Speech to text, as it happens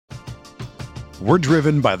We're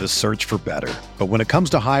driven by the search for better. But when it comes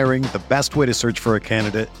to hiring, the best way to search for a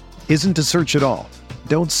candidate isn't to search at all.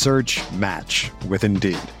 Don't search, match with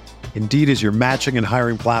Indeed. Indeed is your matching and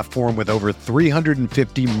hiring platform with over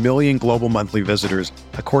 350 million global monthly visitors,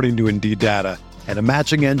 according to Indeed data, and a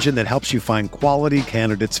matching engine that helps you find quality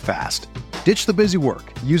candidates fast. Ditch the busy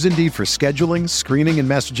work. Use Indeed for scheduling, screening, and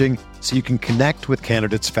messaging so you can connect with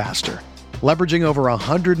candidates faster. Leveraging over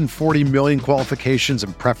 140 million qualifications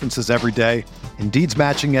and preferences every day, Indeed's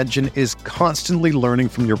matching engine is constantly learning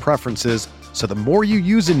from your preferences, so the more you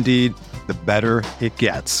use Indeed, the better it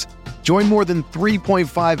gets. Join more than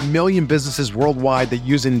 3.5 million businesses worldwide that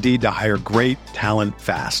use Indeed to hire great talent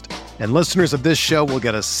fast. And listeners of this show will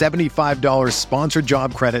get a $75 sponsored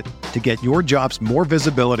job credit to get your jobs more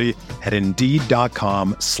visibility at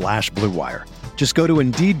Indeed.com/Blue Wire. Just go to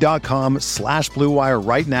Indeed.com/Blue Wire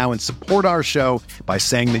right now and support our show by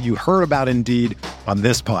saying that you heard about Indeed on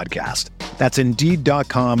this podcast. That's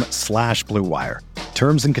Indeed.com/Blue Wire.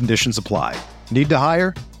 Terms and conditions apply. Need to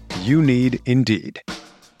hire? You need Indeed.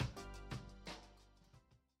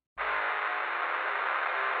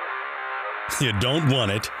 You don't want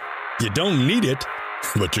it, you don't need it,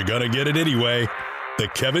 but you're gonna get it anyway. The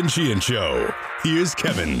Kevin Sheehan Show. Here's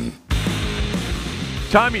Kevin.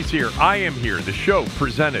 Tommy's here. I am here. The show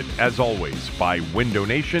presented, as always, by Window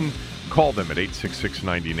Nation. Call them at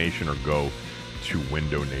 866-90Nation or go to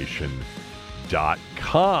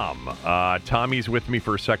windownation.com. Tommy's with me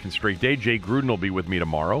for a second straight day. Jay Gruden will be with me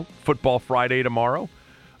tomorrow. Football Friday tomorrow.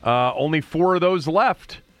 Only 4 of those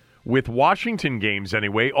left with Washington games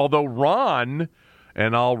anyway, although Ron,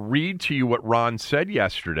 and I'll read to you what Ron said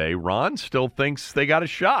yesterday, Ron still thinks they got a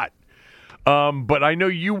shot. But I know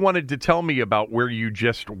you wanted to tell me about where you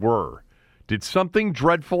just were. Did something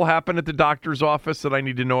dreadful happen at the doctor's office that I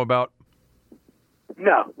need to know about?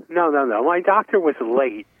 No. My doctor was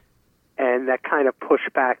late, and that kind of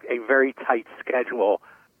pushed back a very tight schedule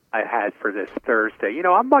I had for this Thursday. You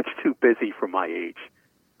know, I'm much too busy for my age.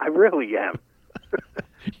 I really am.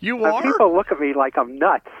 You are? People look at me like I'm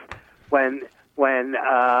nuts when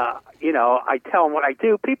I tell them what I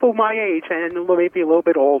do. People my age and maybe a little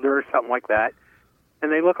bit older or something like that,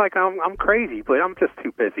 and they look like I'm crazy, but I'm just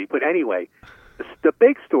too busy. But anyway, the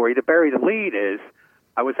big story to bury the lead is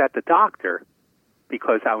I was at the doctor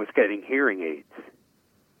because I was getting hearing aids.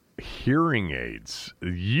 Hearing aids?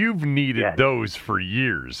 You've needed those for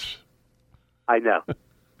years. I know.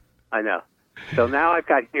 So now I've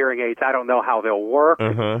got hearing aids. I don't know how they'll work.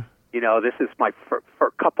 Uh-huh. You know, this is my first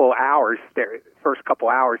couple hours they're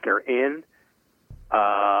in.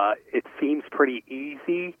 It seems pretty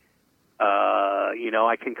easy.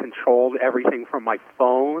 I can control everything from my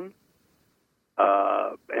phone.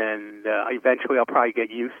 And eventually I'll probably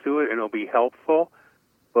get used to it and it'll be helpful.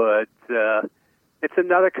 But it's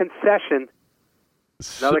another concession.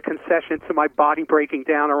 Another concession to my body breaking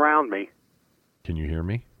down around me. Can you hear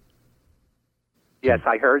me? Yes,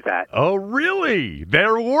 I heard that. Oh, really?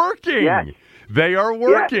 They're working. Yes. They are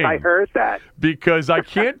working. Yes, I heard that. Because I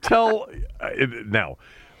can't tell. Now,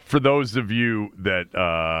 for those of you that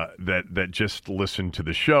just listen to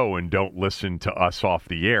the show and don't listen to us off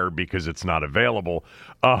the air because it's not available,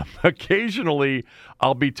 occasionally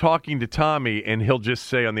I'll be talking to Tommy and he'll just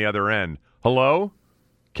say on the other end, "Hello,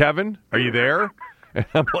 Kevin, are you there?" And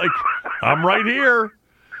I'm like, "I'm right here.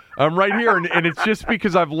 I'm right here," and it's just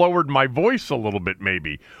because I've lowered my voice a little bit,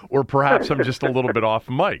 maybe, or perhaps I'm just a little bit off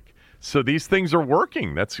mic. So these things are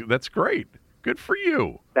working. That's great. Good for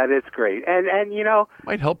you. That is great, and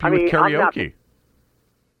might help you with karaoke.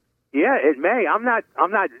 It may. I'm not.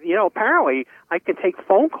 Apparently, I can take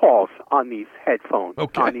phone calls on these headphones.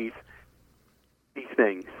 Okay. On these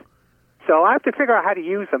things. So I have to figure out how to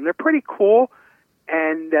use them. They're pretty cool.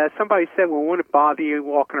 And somebody said, "Well, wouldn't it bother you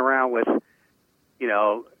walking around with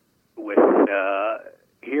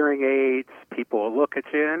hearing aids, people will look at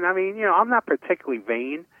you." And I'm not particularly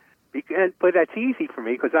vain, but that's easy for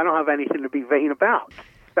me because I don't have anything to be vain about.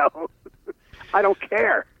 So I don't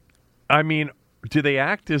care. I mean, do they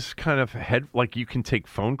act as kind of like you can take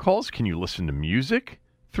phone calls? Can you listen to music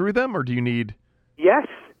through them, or do you need? Yes,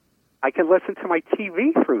 I can listen to my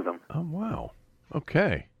TV through them. Oh, wow.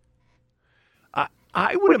 Okay.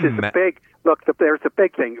 I would imagine. There's a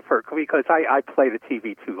big thing because I play the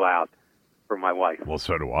TV too loud for my wife. Well,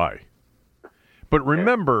 so do I. But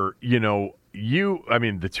remember,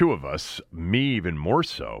 the two of us, me even more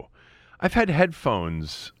so, I've had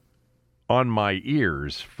headphones on my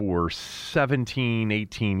ears for 17,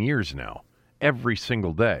 18 years now, every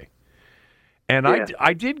single day. And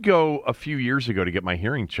I did go a few years ago to get my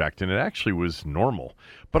hearing checked, and it actually was normal.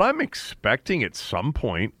 But I'm expecting at some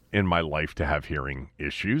point in my life to have hearing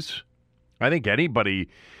issues. I think anybody,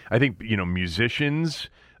 musicians,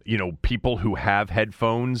 people who have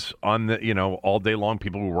headphones on all day long,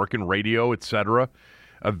 people who work in radio, etc.,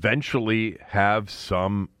 eventually have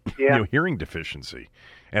some hearing deficiency.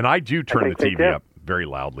 And I do turn the TV up very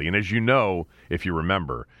loudly. And as you know, if you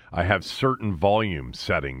remember, I have certain volume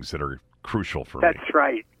settings that are crucial for me. That's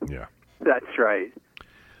right. Yeah. That's right.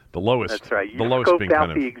 The lowest. That's right. You the lowest being scoped out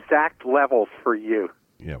kind of the exact levels for you.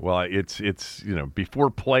 Yeah, well, it's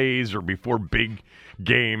before plays or before big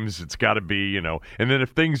games, it's got to be, and then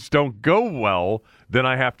if things don't go well, then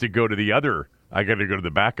I have to go to I got to go to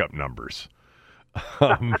the backup numbers.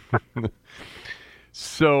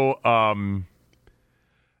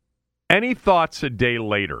 Any thoughts a day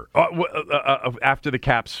later after the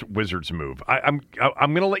Caps Wizards move? I'm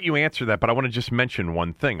going to let you answer that, but I want to just mention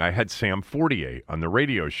one thing. I had Sam Fortier on the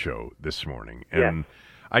radio show this morning, and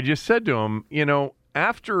I just said to him,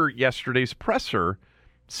 after yesterday's presser,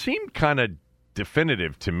 seemed kind of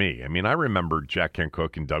definitive to me. I mean, I remember Jack Kent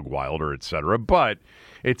Cooke and Doug Wilder, et cetera, but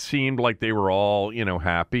it seemed like they were all,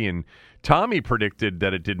 happy. And Tommy predicted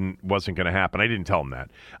that wasn't going to happen. I didn't tell him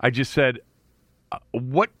that. I just said,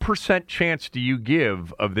 what % chance do you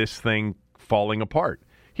give of this thing falling apart?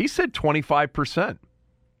 He said 25%.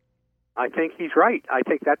 I think he's right. I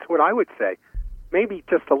think that's what I would say. Maybe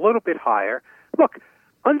just a little bit higher. Look,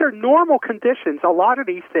 under normal conditions, a lot of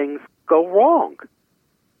these things go wrong.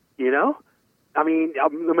 I mean,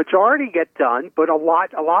 the majority get done, but a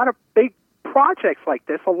lot of big projects like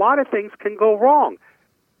this, a lot of things can go wrong.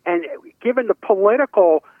 And given the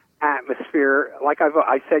political atmosphere, like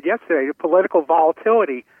I said yesterday, the political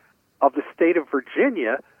volatility of the state of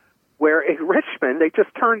Virginia, where in Richmond they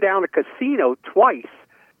just turned down a casino twice.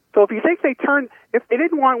 So if you think if they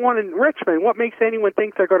didn't want one in Richmond, what makes anyone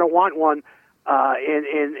think they're going to want one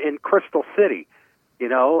in Crystal City,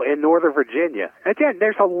 in Northern Virginia? Again,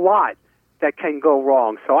 there's a lot that can go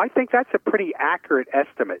wrong. So I think that's a pretty accurate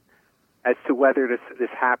estimate as to whether this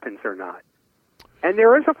happens or not. And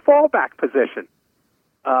there is a fallback position,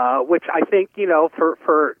 which I think,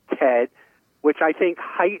 for Ted, which I think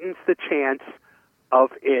heightens the chance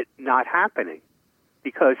of it not happening,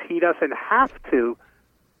 because he doesn't have to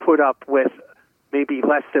put up with maybe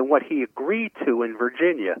less than what he agreed to in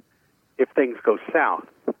Virginia if things go south.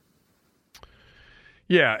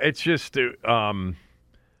 Yeah, it's just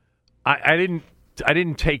I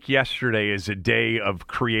didn't take yesterday as a day of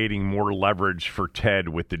creating more leverage for Ted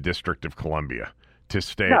with the District of Columbia to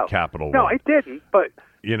stay at Capital One. No, I didn't, but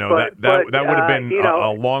that would have been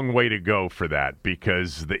a long way to go for that,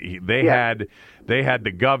 because they had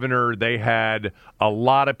the governor, they had a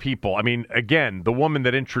lot of people. I mean, again, the woman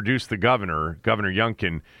that introduced the Governor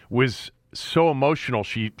Youngkin, was so emotional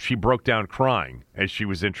she broke down crying as she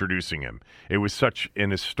was introducing him. It was such an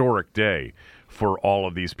historic day for all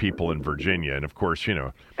of these people in Virginia, and of course,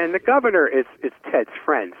 And the governor is Ted's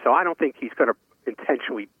friend, so I don't think he's going to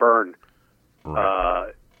intentionally burn,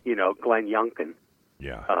 right. Glenn Youngkin.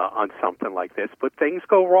 Yeah. On something like this, but things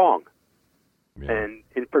go wrong. Yeah. And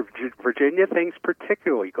in Virginia, things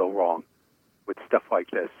particularly go wrong with stuff like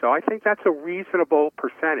this. So I think that's a reasonable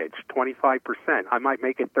percentage, 25%. I might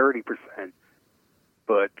make it 30%.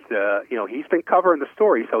 But, he's been covering the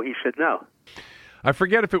story, so he should know. I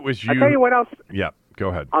forget if it was you. I'll tell you what else. Yeah, go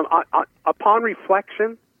ahead. Upon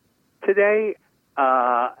reflection today,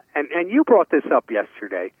 and you brought this up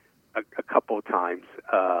yesterday a couple of times,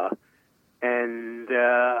 and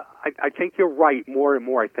I think you're right. More and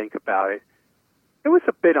more I think about it. It was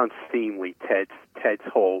a bit unseemly, Ted's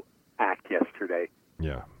whole act yesterday.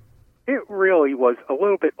 Yeah. It really was a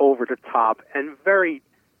little bit over the top and very,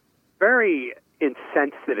 very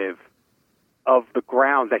insensitive of the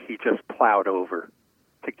ground that he just plowed over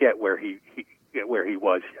to get where he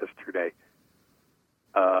was yesterday.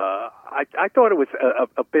 I thought it was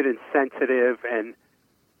a bit insensitive and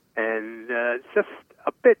just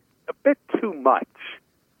a bit too much.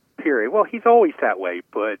 Period. Well, he's always that way,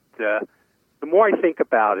 but the more I think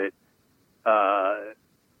about it,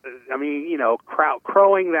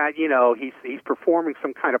 crowing that he's performing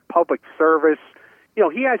some kind of public service.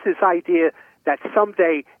 He has this idea that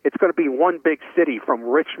someday it's going to be one big city from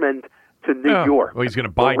Richmond to New York. Well, he's going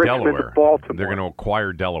to buy Delaware. To They're going to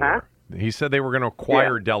acquire Delaware. Huh? He said they were going to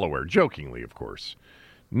acquire Delaware, jokingly, of course.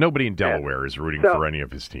 Nobody in Delaware is rooting for any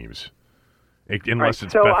of his teams, unless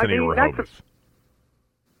it's Bethany or Rehoboth.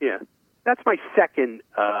 That's my second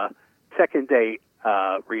day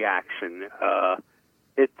reaction.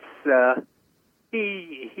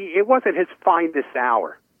 It wasn't his finest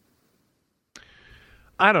hour.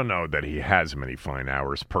 I don't know that he has many fine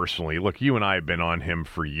hours personally. Look, you and I have been on him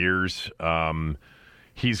for years.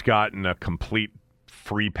 He's gotten a complete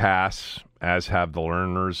free pass as have the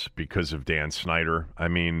learners, because of Dan Snyder. I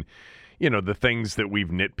mean, the things that we've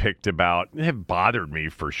nitpicked about have bothered me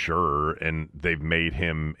for sure, and they've made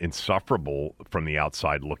him insufferable from the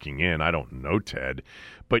outside looking in. I don't know Ted,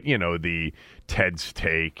 but, the Ted's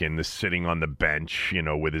take and the sitting on the bench,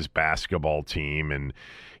 with his basketball team and,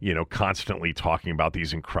 constantly talking about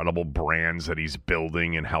these incredible brands that he's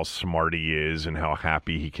building and how smart he is and how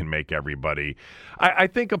happy he can make everybody. I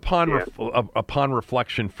think upon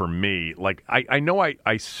reflection for me, like I know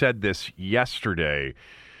I said this yesterday,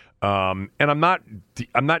 and I'm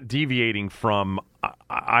not deviating from.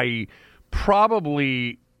 I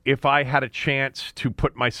probably, if I had a chance to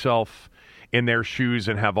put myself in their shoes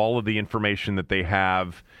and have all of the information that they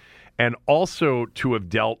have, and also to have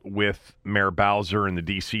dealt with Mayor Bowser and the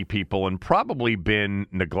D.C. people, and probably been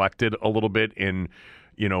neglected a little bit in,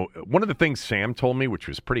 one of the things Sam told me, which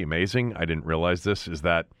was pretty amazing, I didn't realize this, is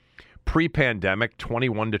that pre-pandemic,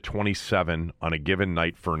 21 to 27 on a given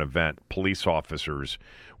night for an event, police officers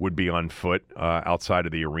would be on foot outside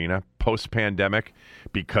of the arena. Post-pandemic,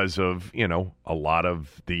 because of, a lot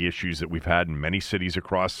of the issues that we've had in many cities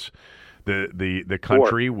across the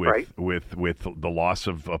country with the loss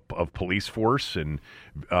of police force, and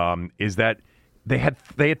is that they had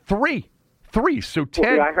three. So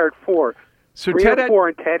Ted, I heard 4. So Ted had 4,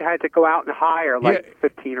 and Ted had to go out and hire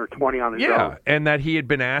 15 or 20 on his own. And that he had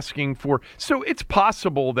been asking for. So it's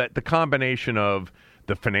possible that the combination of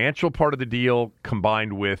the financial part of the deal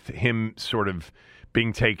combined with him sort of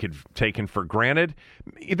being taken for granted,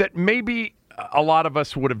 that maybe a lot of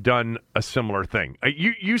us would have done a similar thing.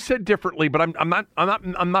 You said differently, but I'm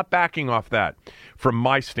not backing off that from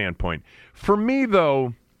my standpoint. For me,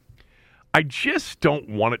 though, I just don't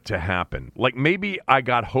want it to happen. Like, maybe I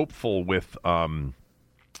got hopeful with our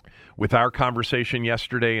conversation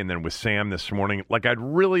yesterday and then with Sam this morning. Like, I'd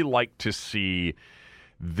really like to see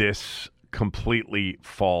this completely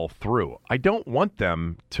fall through. I don't want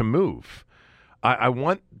them to move. I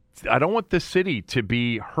don't want the city to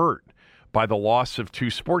be hurt by the loss of 2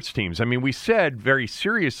 sports teams. I mean, we said very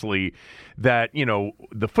seriously that,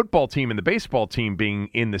 the football team and the baseball team being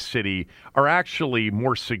in the city are actually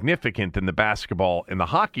more significant than the basketball and the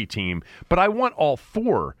hockey team, but I want all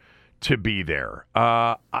 4 to be there.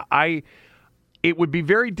 It would be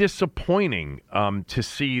very disappointing to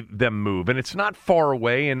see them move, and it's not far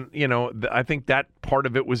away. And I think that part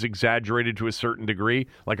of it was exaggerated to a certain degree.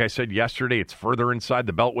 Like I said yesterday, it's further inside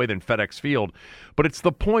the Beltway than FedEx Field, but it's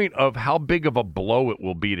the point of how big of a blow it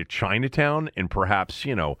will be to Chinatown and perhaps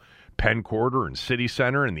Penn Quarter and City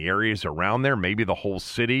Center and the areas around there, maybe the whole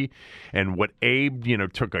city. And what Abe,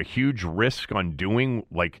 took a huge risk on doing,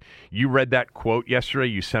 like you read that quote yesterday,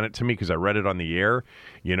 you sent it to me because I read it on the air,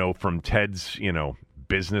 from Ted's,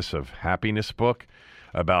 Business of Happiness book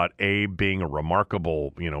about Abe being a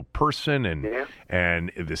remarkable, person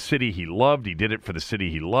and the city he loved. He did it for the city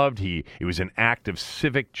he loved. It was an act of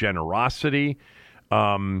civic generosity.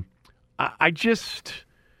 The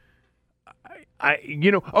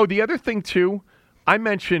other thing too, I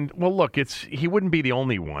mentioned, well, look, he wouldn't be the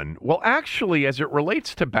only one. Well, actually, as it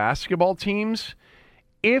relates to basketball teams,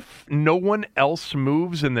 if no one else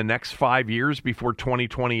moves in the next 5 years before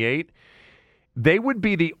 2028, they would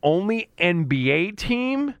be the only NBA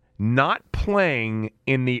team not playing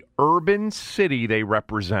in the urban city they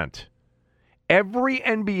represent. Every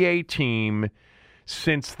NBA team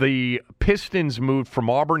since the Pistons moved from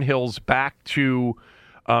Auburn Hills back to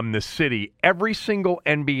the city, every single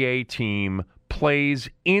NBA team plays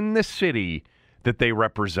in the city that they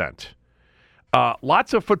represent.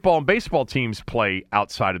 Lots of football and baseball teams play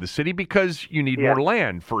outside of the city because you need more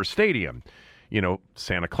land for a stadium.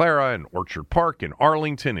 Santa Clara and Orchard Park and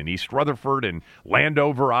Arlington and East Rutherford and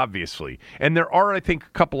Landover, obviously. And there are, I think, a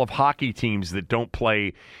couple of hockey teams that don't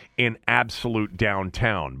play in absolute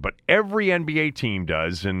downtown. But every NBA team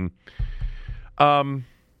does. And I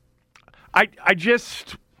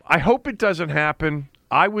hope it doesn't happen.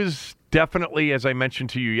 I was definitely, as I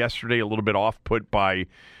mentioned to you yesterday, a little bit off-put by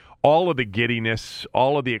all of the giddiness,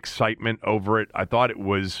 all of the excitement over it. I thought it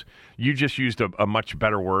was, you just used a much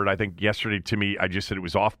better word. I think yesterday to me, I just said it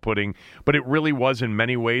was off-putting, but it really was in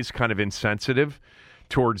many ways kind of insensitive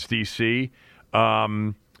towards D.C.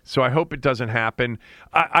 So I hope it doesn't happen.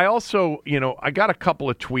 I also, I got a couple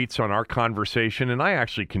of tweets on our conversation, and I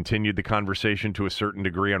actually continued the conversation to a certain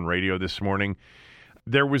degree on radio this morning.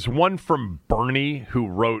 There was one from Bernie who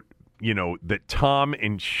wrote, that Thom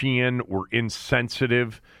and Sheehan were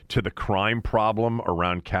insensitive to the crime problem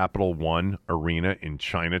around Capital One Arena in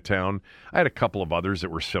Chinatown. I had a couple of others that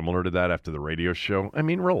were similar to that after the radio show. I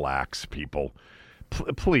mean, relax, people.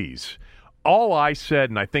 Please. all I said,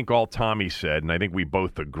 and I think all Tommy said, and I think we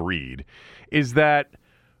both agreed, is that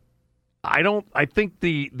I think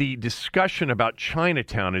the discussion about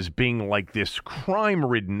Chinatown as being like this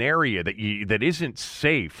crime-ridden area that isn't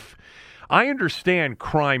safe. I understand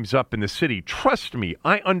crime's up in the city. Trust me,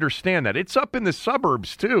 I understand that. It's up in the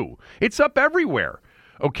suburbs too. It's up everywhere.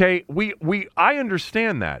 Okay? I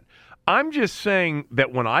understand that. I'm just saying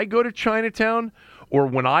that when I go to Chinatown or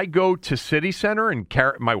when I go to City Center, and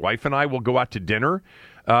my wife and I will go out to dinner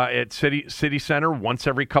at City Center once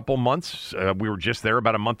every couple months. We were just there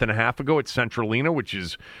about a month and a half ago at Centralina, which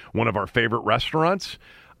is one of our favorite restaurants.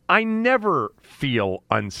 I never feel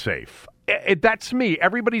unsafe. That's me.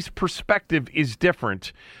 Everybody's perspective is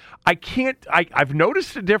different. I've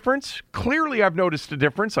noticed a difference. Clearly, I've noticed a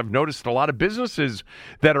difference. I've noticed a lot of businesses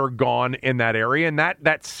that are gone in that area, and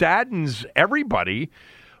that saddens everybody.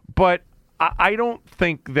 But I don't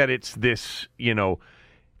think that it's this,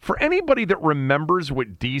 for anybody that remembers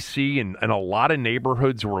what D.C. and a lot of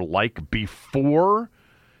neighborhoods were like before,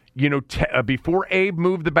 before Abe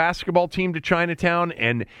moved the basketball team to Chinatown,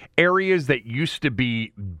 and areas that used to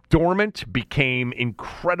be dormant became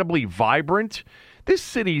incredibly vibrant. This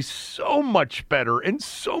city's so much better and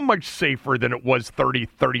so much safer than it was 30,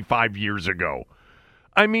 35 years ago.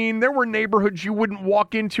 I mean, there were neighborhoods you wouldn't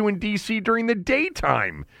walk into in D.C. during the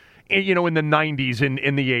daytime, in the 90s and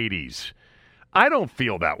in the 80s. I don't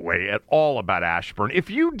feel that way at all about Ashburn. If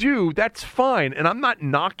you do, that's fine, and I'm not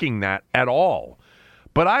knocking that at all.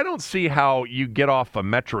 But I don't see how you get off a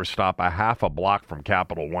metro stop a half a block from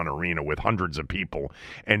Capital One Arena with hundreds of people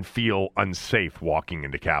and feel unsafe walking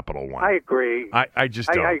into Capital One. I agree. I just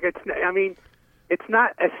don't. It's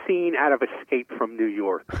not a scene out of Escape from New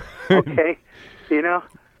York. Okay,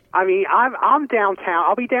 I'm downtown.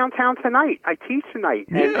 I'll be downtown tonight. I teach tonight,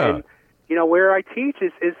 and where I teach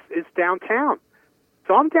is downtown.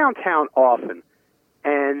 So I'm downtown often.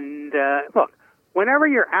 And look, whenever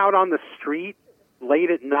you're out on the street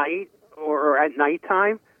late at night or at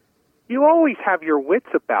nighttime, you always have your wits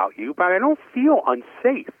about you, but I don't feel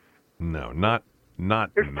unsafe. No, not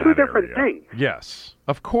There's in two that different area. things. Yes,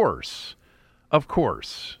 of course. Of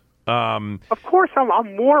course, I'm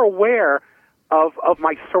more aware of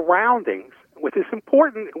my surroundings, which is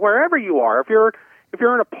important wherever you are. If you're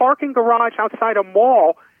in a parking garage outside a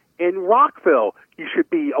mall in Rockville, you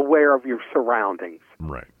should be aware of your surroundings.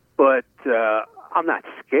 Right. But I'm not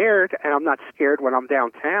scared, and I'm not scared when I'm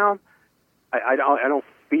downtown. I don't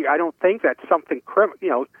think that something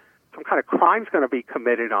some kind of crime's going to be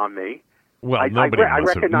committed on me. Well,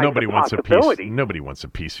 nobody wants a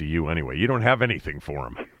piece of you anyway. You don't have anything for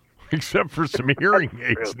them, except for some hearing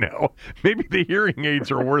aids now. Maybe the hearing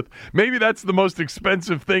aids are worth. Maybe that's the most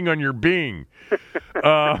expensive thing on your being. You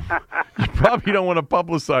probably don't want to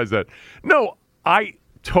publicize that. No, I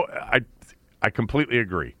completely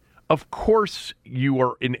agree. Of course, you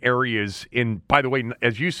are in areas by the way,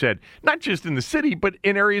 as you said, not just in the city, but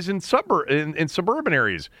in areas in suburban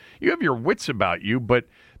areas. You have your wits about you, but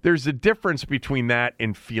there's a difference between that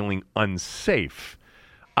and feeling unsafe.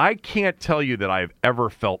 I can't tell you that I've ever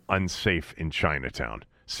felt unsafe in Chinatown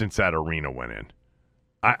since that arena went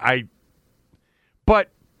in. But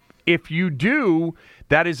if you do,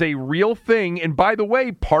 that is a real thing. And by the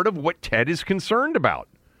way, part of what Ted is concerned about.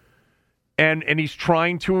 And he's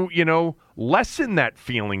trying to, lessen that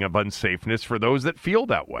feeling of unsafeness for those that feel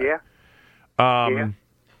that way. Yeah.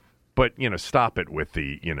 But, stop it with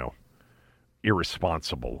the,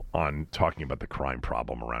 irresponsible on talking about the crime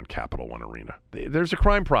problem around Capital One Arena. There's a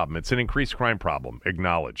crime problem. It's an increased crime problem.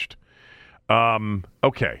 Acknowledged.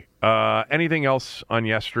 Okay. Anything else on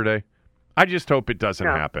yesterday? I just hope it doesn't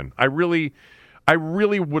happen. I really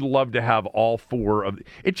would love to have all four of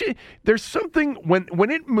it. There's something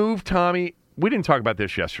when it moved, Tommy. We didn't talk about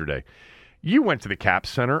this yesterday. You went to the Cap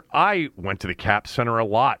Center. I went to the Cap Center a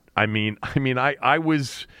lot. I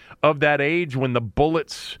was of that age when the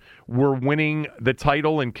Bullets were winning the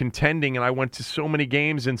title and contending, and I went to so many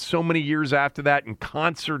games and so many years after that and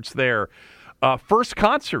concerts there. First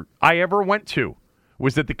concert I ever went to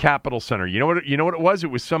was at the Capitol Center. You know what it was?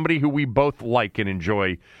 It was somebody who we both like and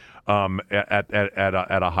enjoy at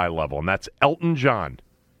a high level, and that's Elton John.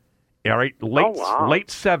 All right, late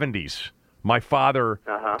 70s. My father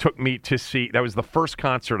took me to see. That was the first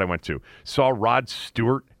concert I went to. Saw Rod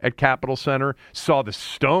Stewart at Capitol Center. Saw the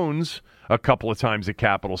Stones a couple of times at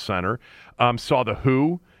Capitol Center. Saw the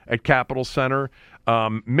Who at Capitol Center.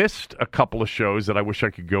 Missed a couple of shows that I wish I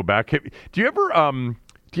could go back. Do you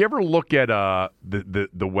ever look at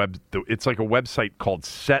the web? It's like a website called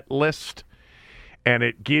Setlist. and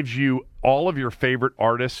it gives you all of your favorite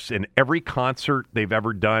artists and every concert they've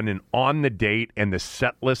ever done and on the date and the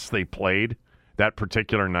set lists they played that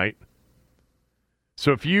particular night.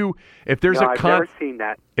 So if there's I've never seen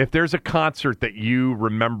that. If there's a concert that you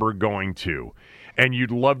remember going to and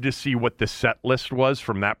you'd love to see what the set list was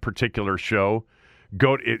from that particular show,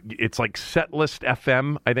 it's like Setlist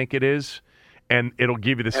FM, I think it is, and it'll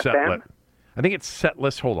give you the set list. I think it's set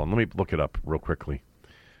list. Hold on, let me look it up real quickly.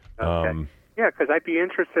 Okay. Yeah, because I'd be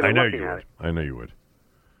interested in looking at it. I know you would.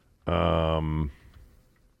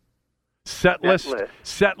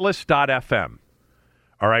 Setlist.fm.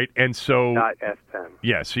 All right, and so .fm.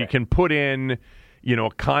 Yeah, so you can put in, a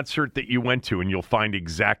concert that you went to, and you'll find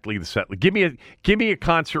exactly the set. Give me a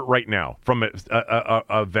concert right now from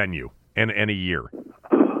a venue and a year.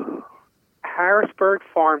 Harrisburg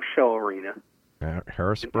Farm Show Arena.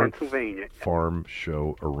 Harrisburg, Pennsylvania. Farm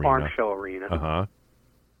Show Arena. Farm Show Arena. Uh-huh.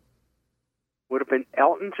 Would have been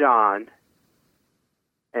Elton John,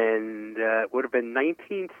 and would have been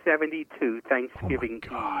 1972 Thanksgiving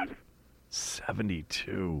Oh my God. Eve.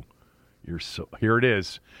 72. Here it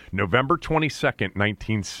is. November 22nd,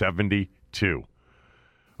 1972.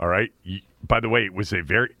 All right. By the way, it was he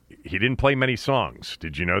didn't play many songs.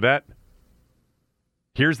 Did you know that?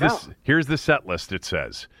 Here's the set list. It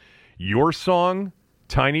says, Your Song,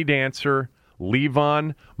 Tiny Dancer,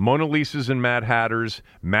 Levon, Mona Lisa's and Mad Hatters,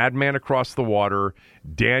 Madman Across the Water,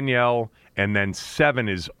 Danielle, and then 7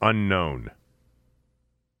 is Unknown.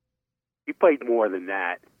 He played more than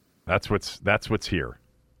that. That's what's here.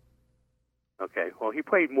 Okay, well, he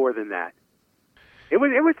played more than that. It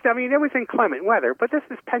was inclement weather, but this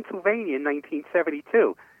is Pennsylvania in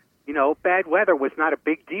 1972. Bad weather was not a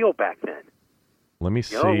big deal back then. Let me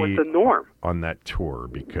see. It was the norm on that tour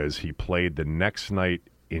because he played the next night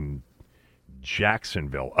in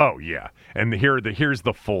Jacksonville. Oh yeah, and here's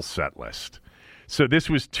the full set list. So this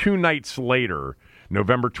was 2 nights later,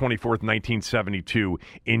 November 24th, 1972,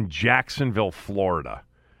 in Jacksonville, Florida.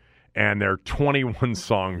 And there are 21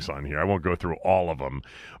 songs on here. I won't go through all of them,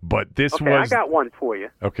 but this was... I got one for you.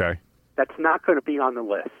 Okay. That's not going to be on the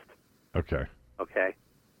list. Okay. Okay.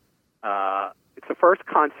 It's the first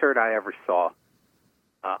concert I ever saw.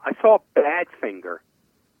 I saw Badfinger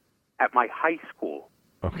at my high school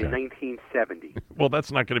in 1970. Well, that's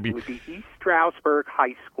not going to be... It was the East Stroudsburg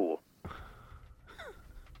High School.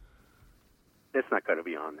 That's not going to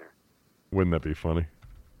be on there. Wouldn't that be funny?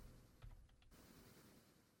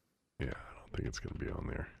 Yeah, I don't think it's going to be on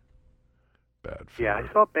there. Badfinger. Yeah, I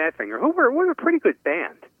saw Badfinger. Who were a pretty good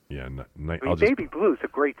band. Yeah, Baby Blue's a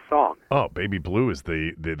great song. Oh, Baby Blue is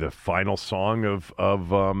the final song of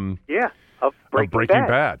Breaking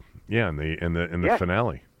Bad. Yeah, in the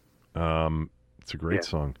finale. It's a great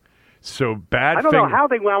song. So Badfinger. I don't know how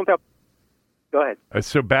they wound up. Go ahead.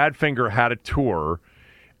 So Badfinger had a tour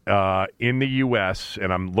in the U.S.,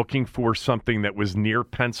 and I'm looking for something that was near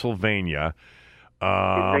Pennsylvania. In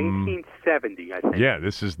 1970, I think. Yeah,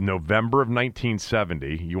 this is November of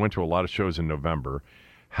 1970. You went to a lot of shows in November.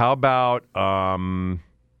 How about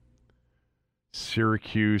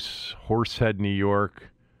Syracuse, Horsehead, New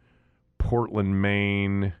York, Portland,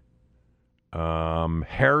 Maine,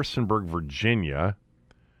 Harrisonburg, Virginia?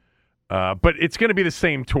 But it's going to be the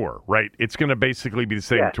same tour, right? It's going to basically be the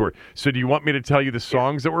same tour. So do you want me to tell you the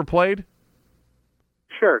songs that were played?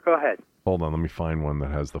 Sure, go ahead. Hold on, let me find one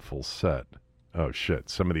that has the full set. Oh, shit.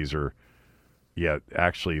 Some of these are,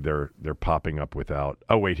 actually, they're popping up without.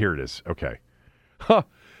 Oh, wait, here it is. Okay.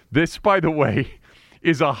 This, by the way,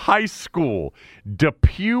 is a high school,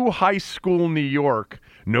 Depew High School, New York,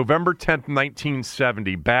 November 10th,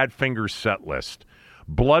 1970, Badfinger set list.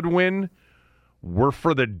 Bloodwind, We're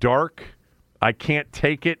for the Dark, I Can't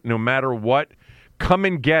Take It, No Matter What, Come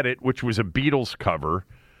and Get It, which was a Beatles cover.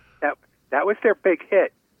 That was their big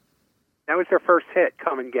hit. That was their first hit,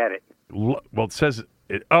 Come and Get It. Well, it says...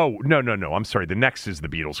 no. I'm sorry. The next is the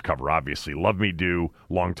Beatles cover, obviously. Love Me Do,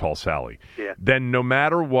 Long Tall Sally. Yeah. Then No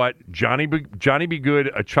Matter What, Johnny Be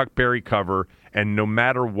Good, a Chuck Berry cover, and No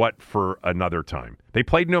Matter What for Another Time. They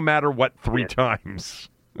played No Matter What 3 times.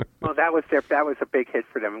 Well, that was a big hit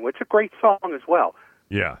for them, which is a great song as well.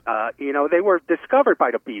 Yeah. They were discovered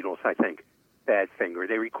by the Beatles, I think, Badfinger.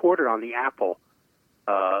 They recorded on the Apple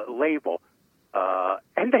label.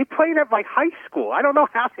 And they played at my high school. I don't know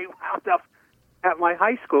how they wound up at my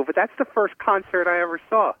high school, but that's the first concert I ever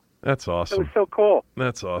saw. That's awesome. It was so cool.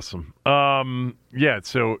 That's awesome. So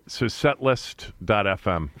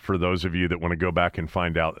setlist.fm for those of you that want to go back and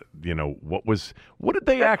find out, what did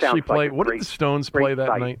they actually play? What did the Stones play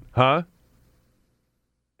that night? Huh?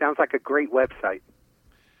 Sounds like a great website.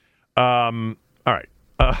 All right.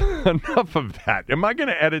 Enough of that. Am I going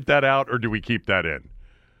to edit that out, or do we keep that in?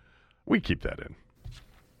 We keep that in.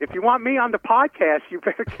 If you want me on the podcast, you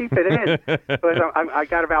better keep it in. Because I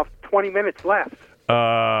got about 20 minutes left.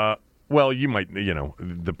 Well, you might,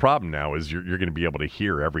 the problem now is you're going to be able to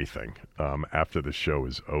hear everything after the show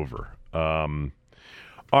is over.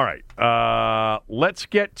 All right, let's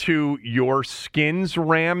get to your Skins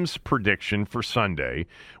Rams prediction for Sunday.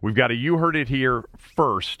 We've got a You Heard It Here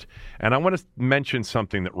first, and I want to mention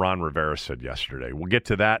something that Ron Rivera said yesterday. We'll get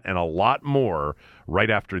to that and a lot more right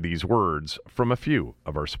after these words from a few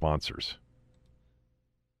of our sponsors.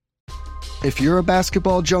 If you're a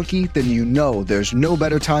basketball junkie, then you know there's no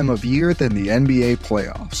better time of year than the NBA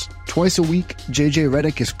playoffs. Twice a week, JJ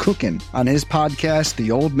Redick is cooking on his podcast, The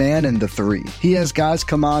Old Man and the Three. He has guys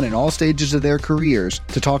come on in all stages of their careers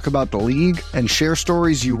to talk about the league and share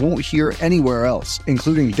stories you won't hear anywhere else,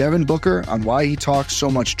 including Devin Booker on why he talks so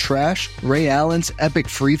much trash, Ray Allen's epic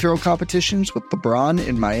free throw competitions with LeBron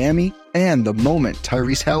in Miami, and the moment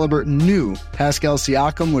Tyrese Halliburton knew Pascal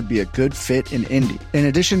Siakam would be a good fit in Indy. In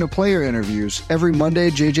addition to player interviews, every Monday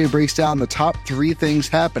JJ breaks down the top 3 things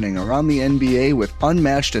happening around the NBA with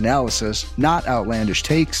unmatched analysis, not outlandish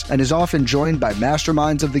takes, and is often joined by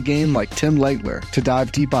masterminds of the game like Tim Legler to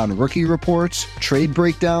dive deep on rookie reports, trade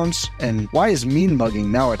breakdowns, and why is mean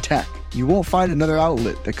mugging now a tech. You won't find another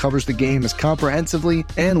outlet that covers the game as comprehensively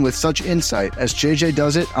and with such insight as JJ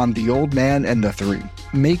does it on The Old Man and the Three.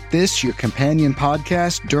 Make this your companion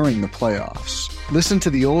podcast during the playoffs. Listen to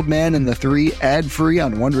The Old Man and the Three ad-free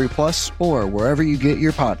on Wondery Plus or wherever you get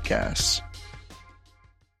your podcasts.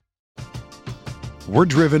 We're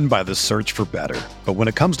driven by the search for better. But when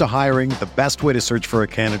it comes to hiring, the best way to search for a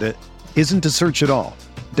candidate isn't to search at all.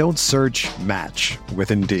 Don't search, match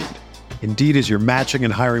with Indeed. Indeed is your matching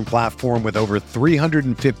and hiring platform with over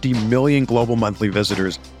 350 million global monthly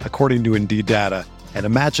visitors, according to Indeed data, and a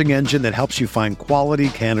matching engine that helps you find quality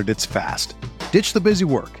candidates fast. Ditch the busy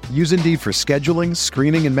work. Use Indeed for scheduling,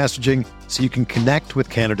 screening, and messaging so you can connect with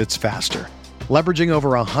candidates faster. Leveraging over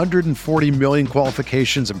 140 million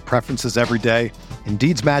qualifications and preferences every day,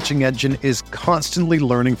 Indeed's matching engine is constantly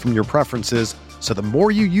learning from your preferences, so the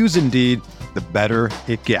more you use Indeed, the better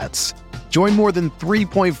it gets. Join more than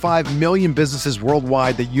 3.5 million businesses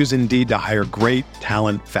worldwide that use Indeed to hire great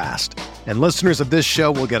talent fast. And listeners of this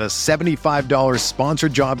show will get a $75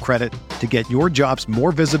 sponsored job credit to get your jobs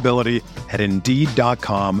more visibility at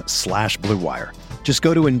Indeed.com/Blue Wire. Just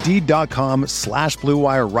go to Indeed.com/Blue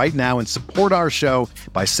Wire right now and support our show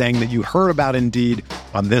by saying that you heard about Indeed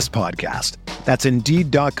on this podcast. That's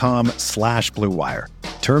Indeed.com/Blue Wire.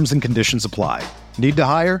 Terms and conditions apply. Need to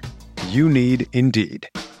hire? You need Indeed.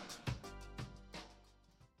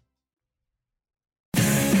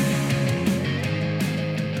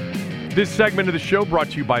 This segment of the show brought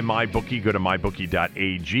to you by MyBookie. Go to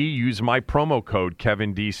mybookie.ag. Use my promo code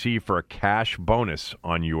KevinDC for a cash bonus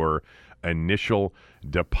on your initial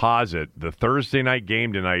deposit. The Thursday night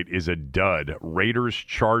game tonight is a dud.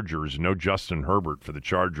 Raiders-Chargers. No Justin Herbert for the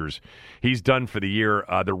Chargers. He's done for the year.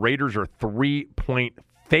 The Raiders are 3-point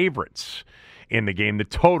favorites in the game. The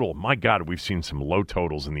total, my God, we've seen some low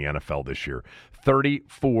totals in the NFL this year.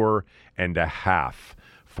 34.5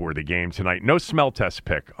 for the game tonight. No smell test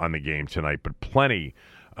pick on the game tonight, but plenty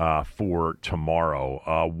for tomorrow.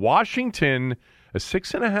 Washington, a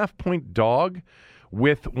 6.5-point dog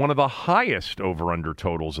with one of the highest over-under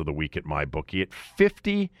totals of the week at MyBookie at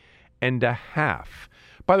 50.5.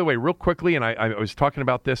 By the way, real quickly, and I was talking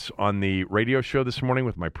about this on the radio show this morning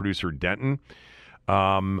with my producer, Denton.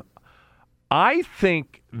 I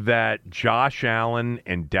think that Josh Allen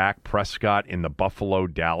and Dak Prescott in the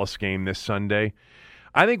Buffalo-Dallas game this Sunday,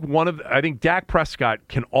 I think Dak Prescott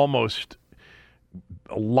can almost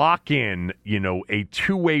lock in, a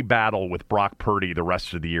two-way battle with Brock Purdy the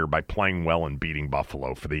rest of the year by playing well and beating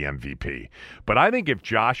Buffalo for the MVP. But I think if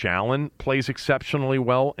Josh Allen plays exceptionally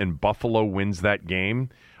well and Buffalo wins that game,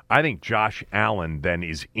 I think Josh Allen then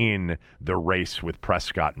is in the race with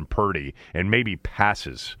Prescott and Purdy and maybe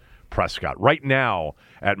passes Prescott. Right now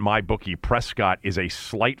at MyBookie, Prescott is a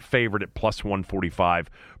slight favorite at plus 145.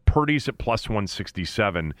 Purdy's at plus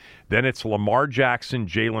 167. Then it's Lamar Jackson,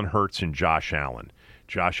 Jalen Hurts, and Josh Allen.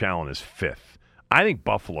 Josh Allen is fifth. I think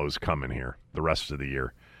Buffalo's coming here the rest of the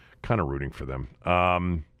year. Kind of rooting for them.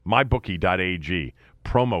 MyBookie.ag,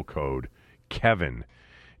 promo code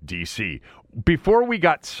KevinDC. Before we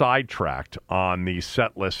got sidetracked on the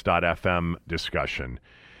setlist.fm discussion,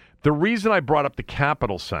 the reason I brought up the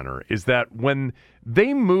Capitol Center is that when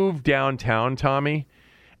they moved downtown, Tommy,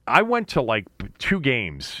 I went to 2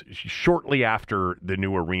 games shortly after the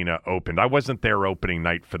new arena opened. I wasn't there opening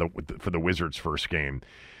night for the Wizards' first game.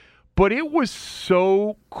 But it was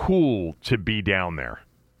so cool to be down there.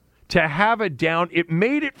 To have it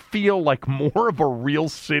made it feel like more of a real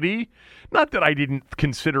city. Not that I didn't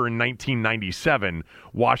consider in 1997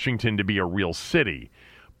 Washington to be a real city,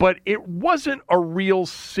 but it wasn't a real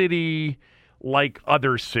city like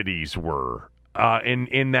other cities were.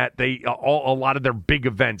 In that a lot of their big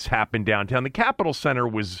events happened downtown. The Capitol Center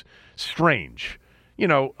was strange. You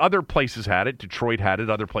know, other places had it. Detroit had it.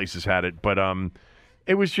 Other places had it. But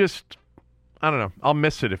it was just, I don't know. I'll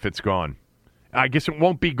miss it if it's gone. I guess it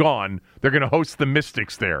won't be gone. They're going to host the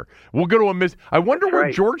Mystics there. We'll go to I wonder where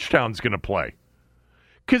Georgetown's going to play.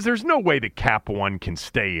 Because there's no way that Cap One can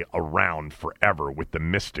stay around forever with the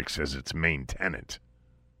Mystics as its main tenant.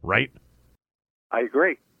 Right? I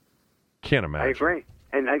agree. Can't imagine. I agree.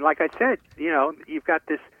 And like I said, you know, you've got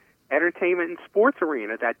this entertainment and sports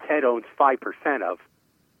arena that Ted owns 5% of.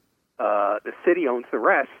 The city owns the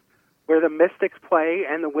rest, where the Mystics play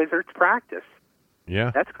and the Wizards practice.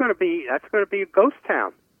 Yeah. That's going to be a ghost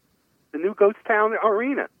town. The new ghost town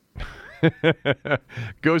arena.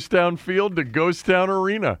 Ghost Town Field to Ghost Town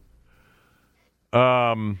Arena.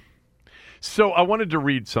 So I wanted to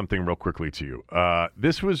read something real quickly to you.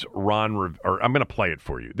 This was I'm going to play it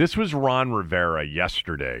for you. This was Ron Rivera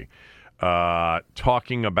yesterday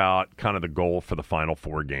talking about kind of the goal for the final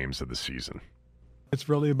 4 games of the season. It's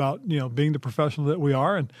really about, you know, being the professional that we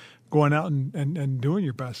are and going out and doing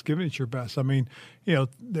your best, giving it your best. I mean, you know,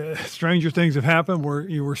 the stranger things have happened.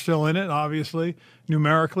 We're still in it, obviously,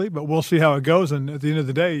 numerically, but we'll see how it goes. And at the end of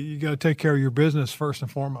the day, you got to take care of your business first and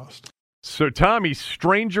foremost. So, Tommy,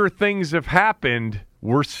 stranger things have happened.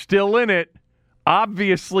 We're still in it,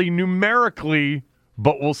 obviously, numerically,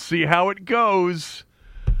 but we'll see how it goes.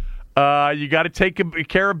 You got to take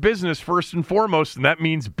care of business first and foremost, and that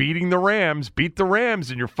means beating the Rams. Beat the Rams,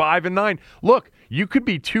 and you're 5-9. Look, you could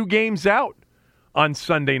be 2 games out on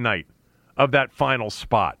Sunday night of that final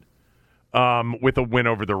spot with a win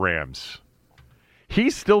over the Rams.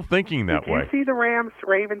 He's still thinking that way. Did you see the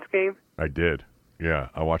Rams-Ravens game? I did. Yeah,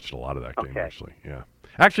 I watched a lot of that game, actually. Yeah.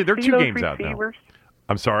 Actually, they're 2 games out now.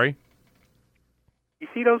 I'm sorry? You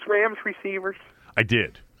see those Rams receivers? I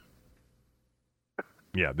did.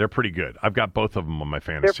 Yeah, they're pretty good. I've got both of them on my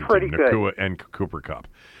fantasy team, Nakua and Cooper Kupp.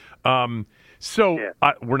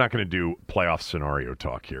 We're not going to do playoff scenario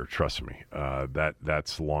talk here. Trust me,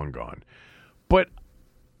 that's long gone. But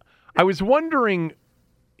I was wondering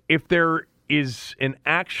if there is an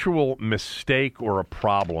actual mistake or a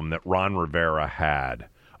problem that Ron Rivera had,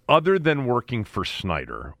 other than working for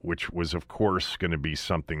Snyder, which was, of course, going to be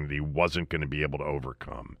something that he wasn't going to be able to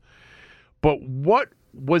overcome. But what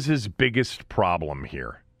was his biggest problem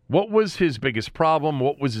here? What was his biggest problem?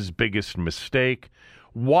 What was his biggest mistake?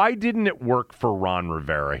 Why didn't it work for Ron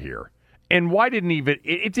Rivera here? And why didn't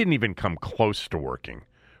it didn't even come close to working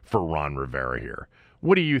for Ron Rivera here?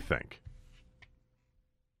 What do you think?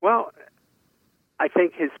 Well, I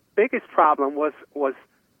think his biggest problem was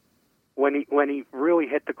when he really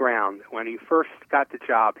hit the ground, when he first got the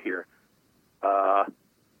job here.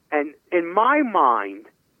 And in my mind,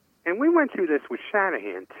 and we went through this with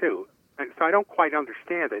Shanahan too, and so I don't quite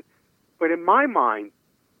understand it, but in my mind,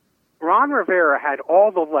 Ron Rivera had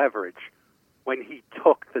all the leverage when he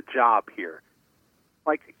took the job here.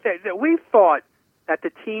 Like, we thought that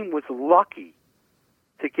the team was lucky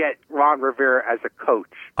to get Ron Rivera as a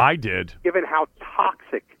coach. I did. Given how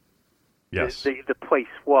toxic yes. the place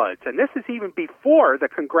was. And this is even before the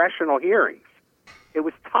congressional hearings. It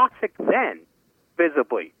was toxic then,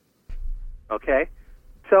 visibly. Okay?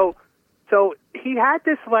 So he had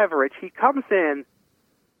this leverage. He comes in,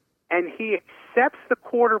 and he accepts the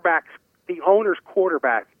owner's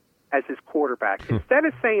quarterback as his quarterback. Instead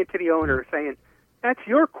of saying to the owner, that's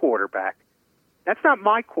your quarterback. That's not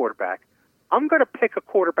my quarterback. I'm going to pick a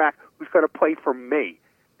quarterback who's going to play for me.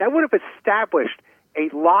 That would have established a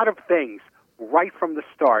lot of things right from the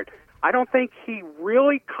start. I don't think he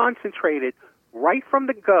really concentrated right from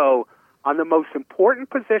the go on the most important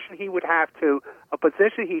position he would have to, a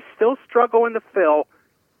position he's still struggling to fill,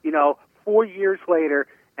 4 years later,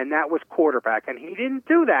 and that was quarterback. And he didn't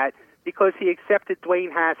do that because he accepted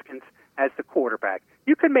Dwayne Haskins as the quarterback.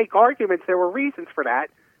 You can make arguments. There were reasons for that.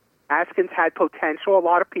 Haskins had potential. A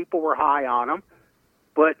lot of people were high on him.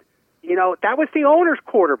 But, that was the owner's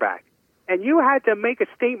quarterback. And you had to make a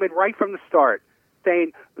statement right from the start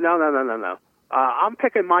saying, no. I'm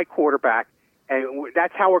picking my quarterback, and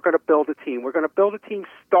that's how we're going to build a team. We're going to build a team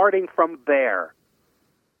starting from there.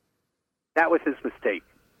 That was his mistake.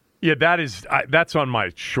 Yeah, that's on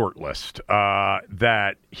my short list,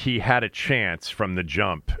 that he had a chance from the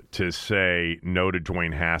jump to say no to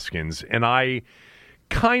Dwayne Haskins. And I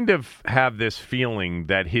kind of have this feeling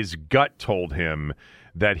that his gut told him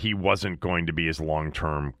that he wasn't going to be his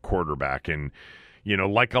long-term quarterback. And,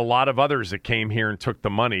 like a lot of others that came here and took the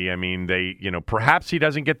money, I mean, perhaps he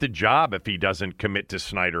doesn't get the job if he doesn't commit to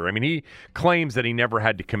Snyder. I mean, he claims that he never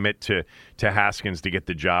had to commit to Haskins to get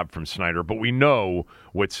the job from Snyder, but we know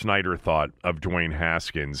what Snyder thought of Dwayne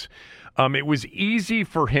Haskins. It was easy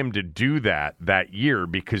for him to do that year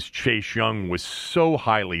because Chase Young was so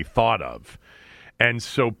highly thought of. And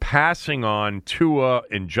so passing on Tua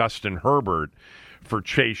and Justin Herbert for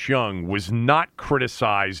Chase Young was not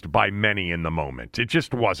criticized by many in the moment. It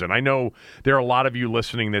just wasn't. I know there are a lot of you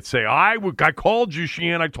listening that say, I called you,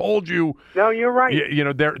 Sheehan, I told you. No, you're right.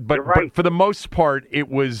 But for the most part, it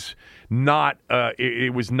was not.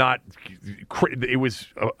 It was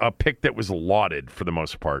a pick that was lauded for the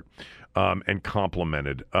most part and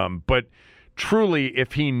complimented. But truly,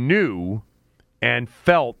 if he knew and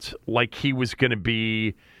felt like he was going to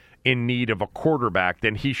be in need of a quarterback,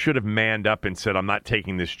 then he should have manned up and said, I'm not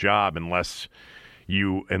taking this job unless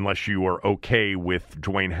you are okay with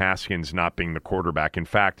Dwayne Haskins not being the quarterback. In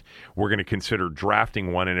fact, we're going to consider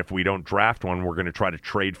drafting one, and if we don't draft one, we're going to try to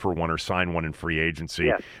trade for one or sign one in free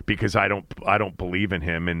agency because I don't believe in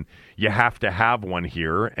him, and you have to have one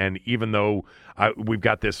here. And even though we've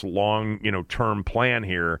got this long, term plan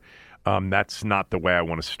here, that's not the way I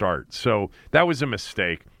want to start. So that was a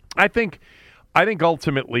mistake. I think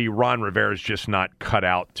ultimately Ron Rivera is just not cut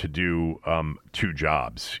out to do two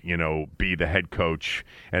jobs, be the head coach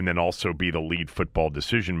and then also be the lead football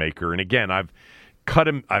decision maker. And again, I've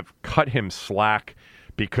cut him slack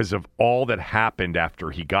because of all that happened after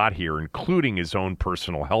he got here, including his own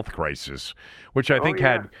personal health crisis, which I think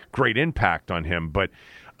had great impact on him. But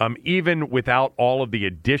even without all of the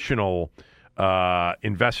additional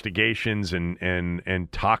investigations and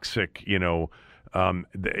toxic,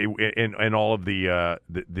 and all of the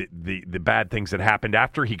bad things that happened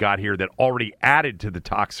after he got here that already added to the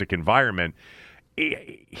toxic environment,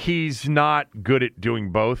 he's not good at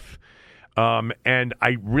doing both. And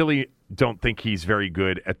I really don't think he's very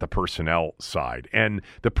good at the personnel side. And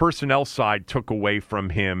the personnel side took away from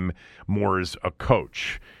him more as a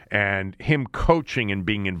coach. And him coaching and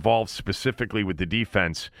being involved specifically with the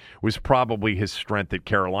defense was probably his strength at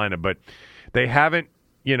Carolina. But they haven't,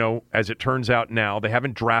 as it turns out now, they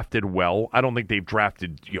haven't drafted well. I don't think they've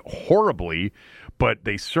drafted horribly, but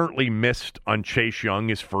they certainly missed on Chase Young,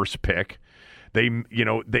 his first pick. They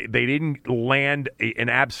didn't land an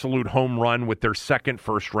absolute home run with their second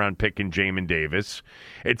first-round pick in Jamin Davis.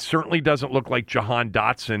 It certainly doesn't look like Jahan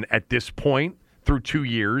Dotson at this point, through 2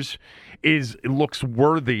 years, looks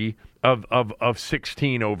worthy of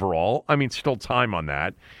 16 overall. I mean, still time on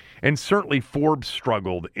that. And certainly Forbes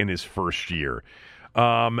struggled in his first year.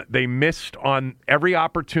 They missed on every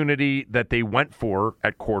opportunity that they went for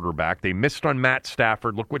at quarterback. They missed on Matt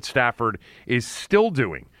Stafford. Look what Stafford is still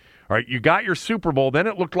doing. All right, you got your Super Bowl, then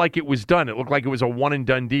it looked like it was done. It looked like it was a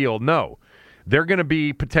one-and-done deal. No, they're going to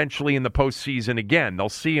be potentially in the postseason again. They'll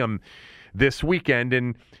see them this weekend.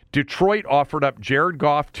 And Detroit offered up Jared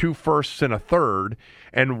Goff 2 firsts and a third,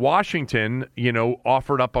 and Washington,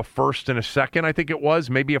 offered up a first and a second, I think it was,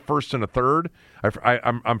 maybe a first and a third.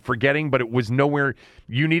 I'm forgetting, but it was nowhere.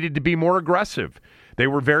 You needed to be more aggressive. They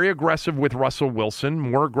were very aggressive with Russell Wilson,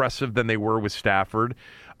 more aggressive than they were with Stafford.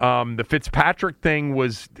 The Fitzpatrick thing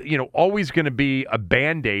was, always going to be a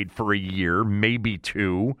Band-Aid for a year, maybe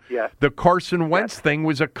 2. Yeah. The Carson Wentz thing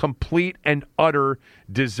was a complete and utter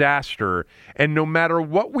disaster. And no matter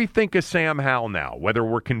what we think of Sam Howell now, whether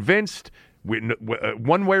we're convinced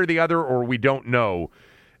one way or the other or we don't know,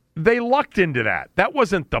 they lucked into that. That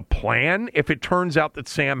wasn't the plan if it turns out that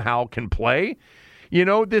Sam Howell can play.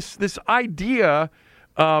 This idea...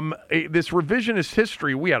 this revisionist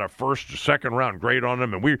history, we had a first, second round grade on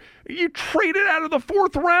them, and you traded out of the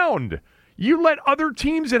 4th round. You let other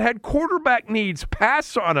teams that had quarterback needs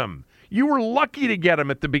pass on them. You were lucky to get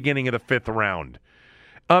them at the beginning of the 5th round.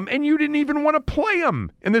 And you didn't even want to play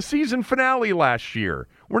them in the season finale last year.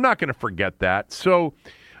 We're not going to forget that. So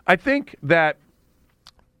I think that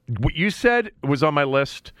what you said was on my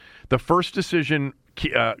list. The first decision,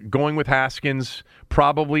 going with Haskins,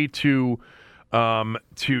 probably to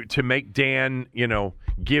make Dan,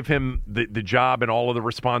 give him the job and all of the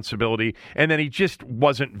responsibility. And then he just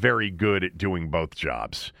wasn't very good at doing both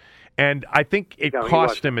jobs. And I think it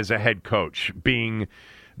cost him as a head coach, being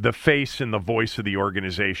the face and the voice of the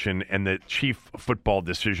organization and the chief football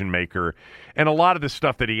decision maker. And a lot of the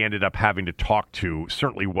stuff that he ended up having to talk to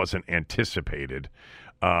certainly wasn't anticipated.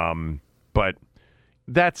 But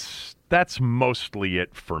that's mostly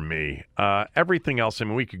it for me. Everything else,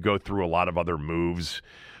 we could go through a lot of other moves.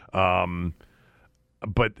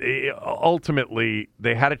 ultimately,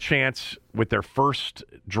 they had a chance with their first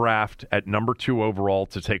draft at number 2 overall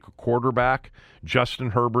to take a quarterback,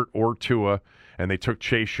 Justin Herbert or Tua, and they took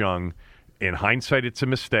Chase Young. In hindsight, it's a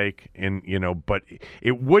mistake, but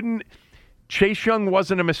it wouldn't. Chase Young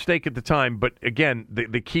wasn't a mistake at the time, but again,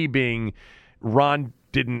 the key being Ron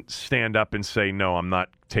didn't stand up and say, "No, I'm not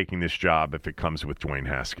taking this job if it comes with Dwayne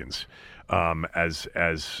Haskins."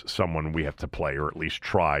 As someone we have to play or at least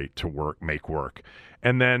try to make work.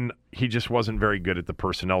 And then he just wasn't very good at the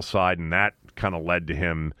personnel side, and that kind of led to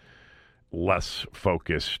him less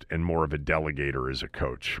focused and more of a delegator as a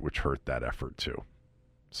coach, which hurt that effort too.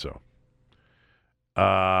 So,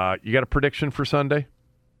 you got a prediction for Sunday?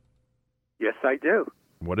 Yes, I do.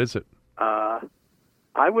 What is it?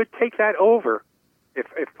 I would take that over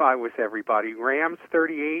if I was everybody. Rams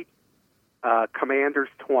 38, Commanders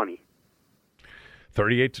 20.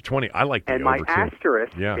 38-20. I like the and over, my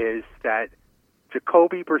asterisk is that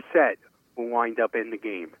Jacoby Brissett will wind up in the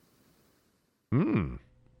game.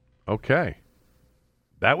 Okay.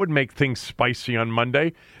 That would make things spicy on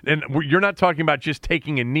Monday. And you're not talking about just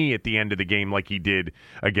taking a knee at the end of the game like he did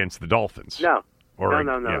against the Dolphins. No. No.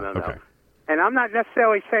 No. And I'm not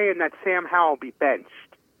necessarily saying that Sam Howell will be benched.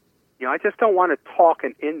 I just don't want to talk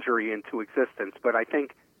an injury into existence. But I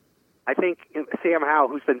think Sam Howell,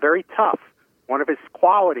 who's been very tough, one of his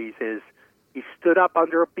qualities is he stood up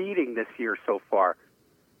under a beating this year so far.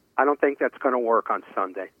 I don't think that's going to work on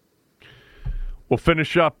Sunday. We'll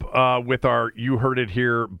finish up with our You Heard It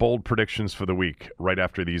Here bold predictions for the week right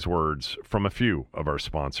after these words from a few of our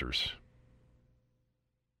sponsors.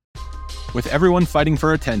 With everyone fighting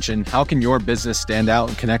for attention, how can your business stand out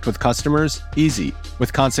and connect with customers? Easy,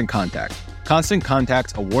 with Constant Contact. Constant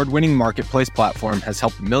Contact's award-winning marketplace platform has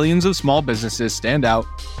helped millions of small businesses stand out,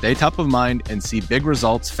 stay top of mind, and see big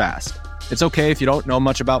results fast. It's okay if you don't know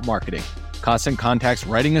much about marketing. Constant Contact's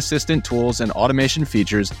writing assistant tools and automation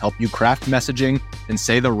features help you craft messaging and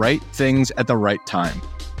say the right things at the right time.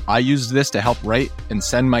 I use this to help write and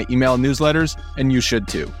send my email newsletters, and you should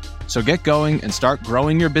too. So get going and start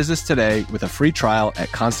growing your business today with a free trial at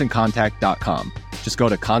ConstantContact.com. Just go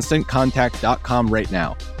to ConstantContact.com right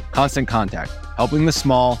now. Constant Contact, helping the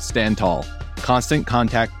small stand tall.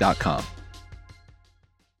 ConstantContact.com.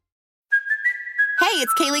 Hey,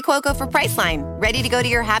 it's Kaylee Cuoco for Priceline. Ready to go to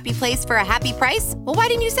your happy place for a happy price? Well, why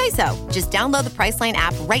didn't you say so? Just download the Priceline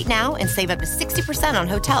app right now and save up to 60% on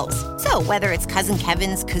hotels. So whether it's Cousin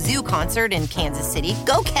Kevin's Kazoo Concert in Kansas City,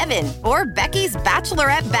 go Kevin, or Becky's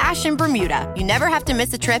Bachelorette Bash in Bermuda, you never have to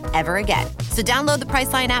miss a trip ever again. So download the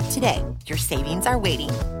Priceline app today. Your savings are waiting.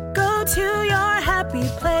 Go to your happy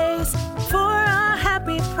place for a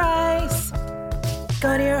happy price.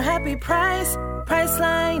 Go to your happy price,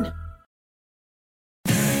 Priceline.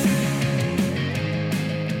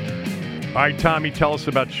 All right, Tommy, tell us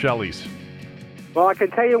about Shelley's. Well, I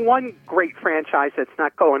can tell you one great franchise that's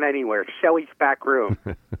not going anywhere, Shelley's Back Room.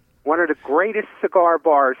 One of the greatest cigar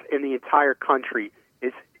bars in the entire country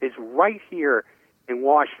is right here in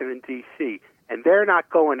Washington, D.C., and they're not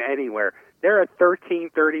going anywhere. They're at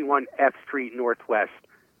 1331 F Street Northwest,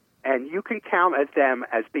 and you can count at them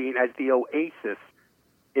as being as the oasis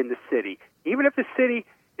in the city. Even if the city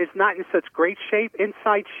is not in such great shape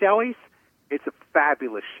inside Shelley's, it's a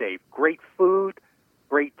fabulous shape. Great food,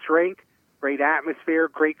 great drink, great atmosphere,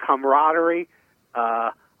 great camaraderie.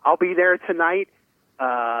 I'll be there tonight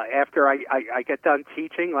after I get done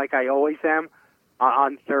teaching, like I always am,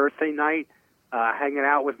 on Thursday night, hanging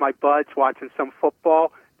out with my buds, watching some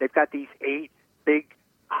football. They've got these 8 big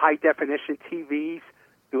high-definition TVs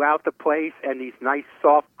throughout the place and these nice,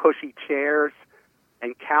 soft, cushy chairs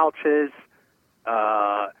and couches.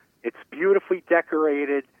 It's beautifully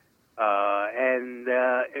decorated. And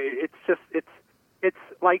it's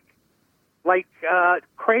like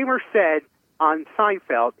Kramer said on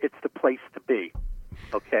Seinfeld, it's the place to be.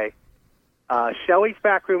 Okay. Shelley's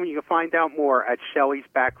Back Room, you can find out more at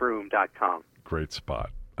Shelley'sBackroom.com. Great spot.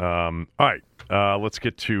 All right. Let's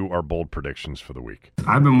get to our bold predictions for the week.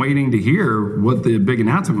 I've been waiting to hear what the big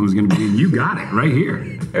announcement was going to be, and you got it right here.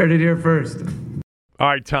 Heard it here first. All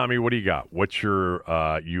right, Tommy, what do you got? What's your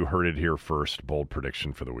You Heard It Here First bold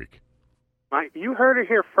prediction for the week? You heard it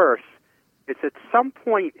here first. It's at some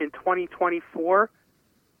point in 2024,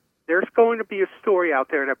 there's going to be a story out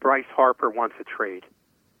there that Bryce Harper wants a trade.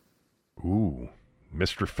 Ooh,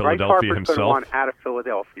 Mr. Philadelphia Bryce Harper's himself? Going to want out of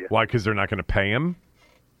Philadelphia. Why, because they're not going to pay him?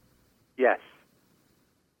 Yes,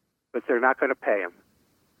 but they're not going to pay him.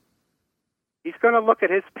 He's going to look at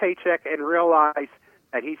his paycheck and realize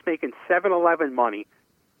that he's making 7-Eleven money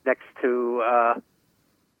next to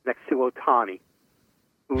Ohtani,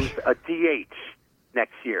 who's a DH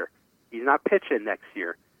next year. He's not pitching next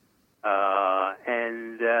year.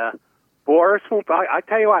 Boris won't. I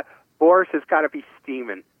tell you what, Boris has got to be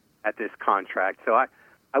steaming at this contract. So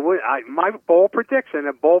my bold prediction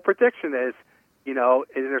is,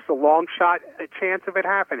 there's a long shot, a chance of it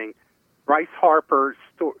happening. Bryce Harper's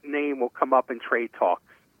name will come up in trade talks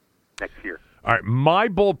next year. All right, my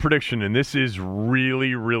bold prediction, and this is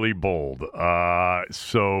really, really bold.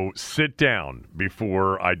 So sit down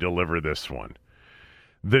before I deliver this one.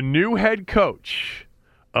 The new head coach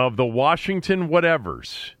of the Washington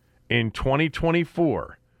Whatevers in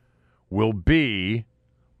 2024 will be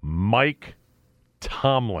Mike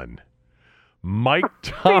Tomlin. Mike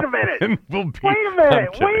Tomlin will be... Wait a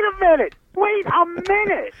minute.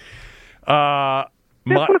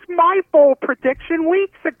 This was my bold prediction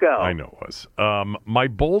weeks ago. I know it was. My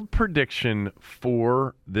bold prediction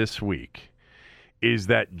for this week is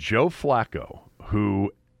that Joe Flacco,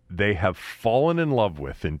 who they have fallen in love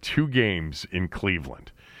with in 2 games in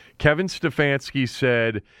Cleveland, Kevin Stefanski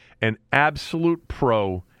said an absolute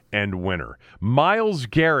pro and winner. Myles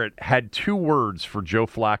Garrett had 2 words for Joe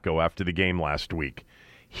Flacco after the game last week.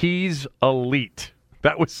 He's elite.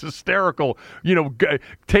 That was hysterical,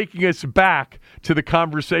 taking us back to the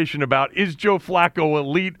conversation about, is Joe Flacco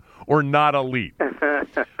elite or not elite?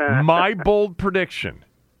 My bold prediction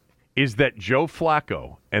is that Joe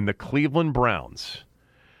Flacco and the Cleveland Browns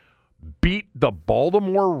beat the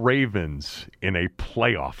Baltimore Ravens in a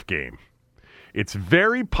playoff game. It's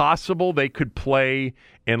very possible they could play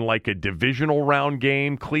in like a divisional round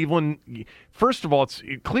game. Cleveland, first of all,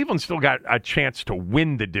 Cleveland still got a chance to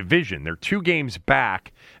win the division. They're 2 games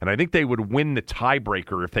back, and I think they would win the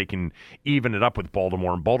tiebreaker if they can even it up with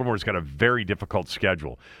Baltimore. And Baltimore's got a very difficult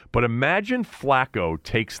schedule. But imagine Flacco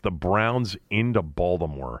takes the Browns into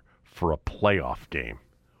Baltimore for a playoff game.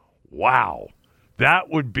 Wow. That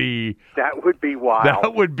would be wild.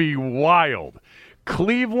 That would be wild.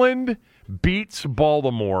 Cleveland beats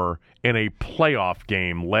Baltimore in a playoff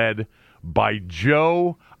game led by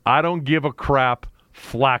Joe, I don't give a crap,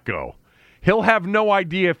 Flacco. He'll have no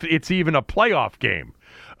idea if it's even a playoff game.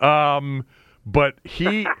 But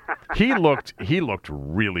he looked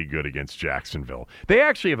really good against Jacksonville. They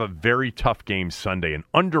actually have a very tough game Sunday, an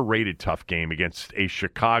underrated tough game against a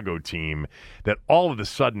Chicago team that all of a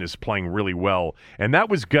sudden is playing really well. And that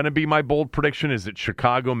was going to be my bold prediction, is that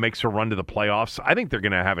Chicago makes a run to the playoffs. I think they're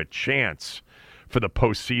going to have a chance for the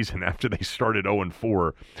postseason after they started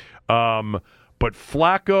 0-4. But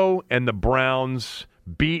Flacco and the Browns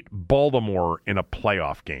beat Baltimore in a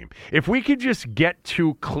playoff game. If we could just get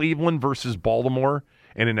to Cleveland versus Baltimore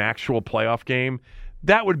in an actual playoff game,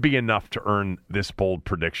 that would be enough to earn this bold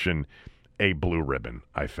prediction a blue ribbon,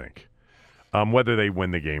 I think, whether they win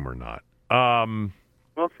the game or not.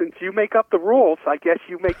 Well, since you make up the rules, I guess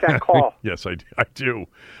you make that call. Yes, I do.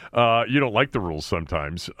 You don't like the rules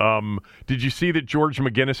sometimes. Did you see that George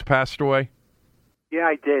McGinnis passed away? Yeah,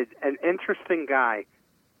 I did. An interesting guy.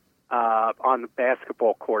 On the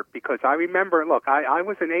basketball court, because I remember, look, I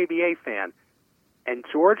was an ABA fan, and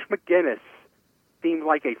George McGinnis seemed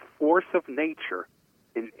like a force of nature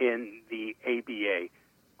in the ABA.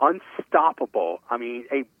 Unstoppable. I mean,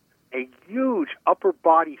 a huge upper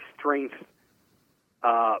body strength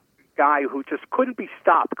guy who just couldn't be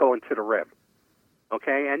stopped going to the rim.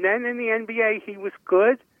 Okay? And then in the NBA, he was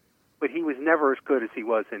good, but he was never as good as he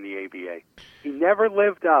was in the ABA. He never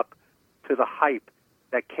lived up to the hype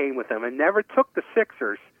that came with him, and never took the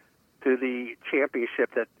Sixers to the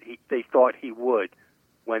championship that they thought he would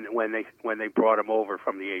when they brought him over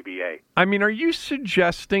from the ABA. I mean, are you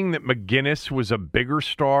suggesting that McGinnis was a bigger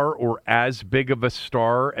star or as big of a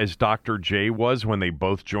star as Dr. J was when they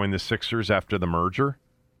both joined the Sixers after the merger?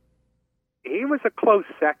 He was a close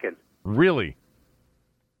second. Really?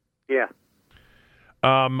 Yeah.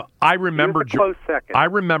 I remember close second. I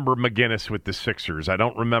remember McGinnis with the Sixers. I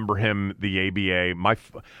don't remember him the ABA. I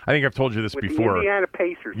think I've told you this with before. The Indiana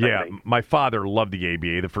Pacers. Yeah, my father loved the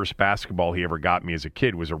ABA. The first basketball he ever got me as a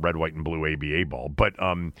kid was a red, white, and blue ABA ball. But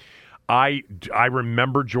I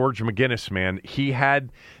remember George McGinnis, man.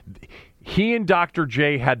 He and Dr.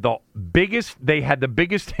 J had the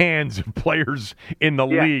biggest hands of players in the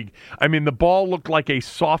league. I mean, the ball looked like a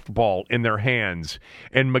softball in their hands.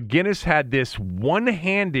 And McGinnis had this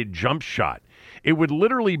one-handed jump shot. It would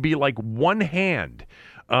literally be like one hand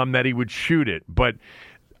that he would shoot it. But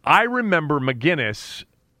I remember McGinnis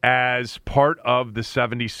as part of the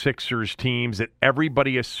 76ers teams that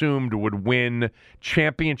everybody assumed would win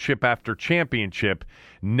championship after championship,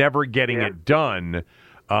 never getting it done.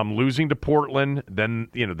 losing to Portland. Then,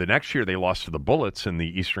 the next year they lost to the Bullets in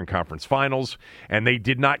the Eastern Conference Finals, and they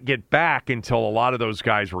did not get back until a lot of those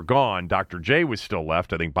guys were gone. Dr. J was still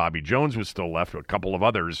left. I think Bobby Jones was still left, a couple of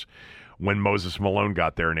others when Moses Malone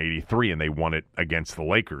got there in 83, and they won it against the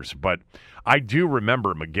Lakers. But I do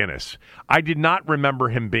remember McGinnis. I did not remember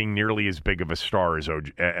him being nearly as big of a star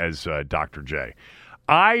as Dr. J.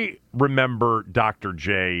 I remember Dr.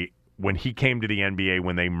 J when he came to the NBA,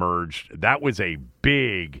 when they merged. That was a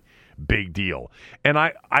big, big deal. And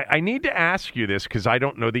I need to ask you this because I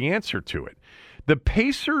don't know the answer to it. The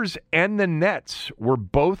Pacers and the Nets were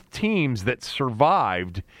both teams that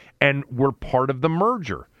survived and were part of the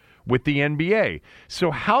merger with the NBA.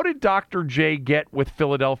 So how did Dr. J get with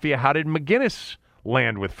Philadelphia? How did McGinnis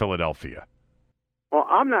land with Philadelphia? Well,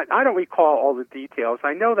 I don't recall all the details.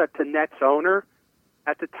 I know that the Nets owner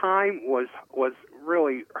at the time was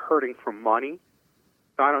really hurting for money.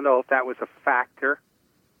 So I don't know if that was a factor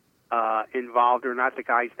involved or not. The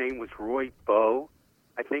guy's name was Roy Bowe,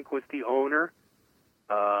 I think, was the owner,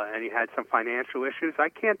 and he had some financial issues. I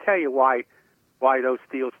can't tell you why those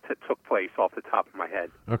deals took place off the top of my head.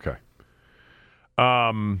 Okay.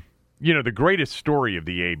 The greatest story of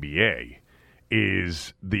the ABA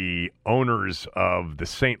is the owners of the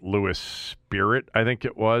St. Louis Spirit, I think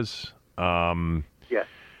it was. Yes.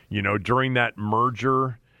 During that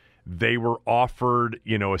merger, they were offered,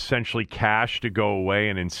 essentially cash to go away,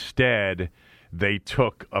 and instead they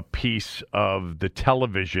took a piece of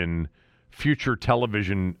the future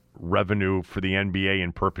television revenue for the NBA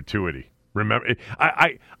in perpetuity. Remember,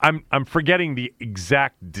 I'm forgetting the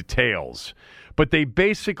exact details, but they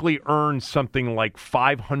basically earned something like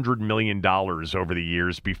 $500 million over the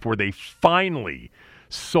years before they finally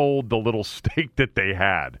sold the little stake that they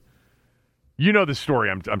had. You know the story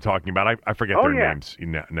I'm talking about. I forget their names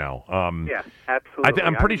now. Yeah, absolutely.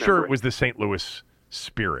 I'm pretty sure it was the St. Louis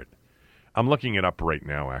Spirit. I'm looking it up right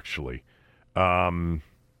now, actually. St.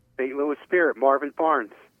 Louis Spirit, Marvin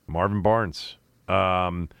Barnes.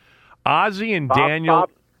 Ozzie and Daniel.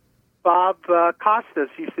 Bob Costas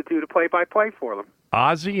used to do the play-by-play for them.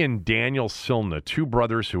 Ozzie and Daniel Silna, two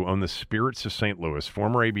brothers who own the Spirits of St. Louis,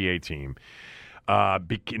 former ABA team,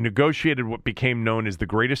 negotiated what became known as the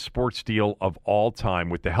greatest sports deal of all time.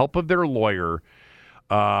 With the help of their lawyer,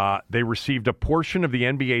 they received a portion of the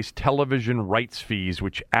NBA's television rights fees,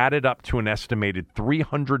 which added up to an estimated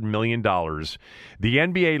 $300 million. The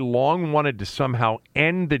NBA long wanted to somehow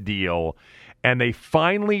end the deal, and they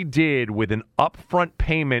finally did with an upfront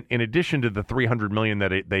payment in addition to the $300 million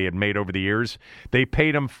that they had made over the years. They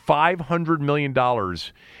paid them $500 million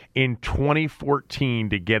in 2014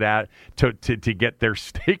 to get their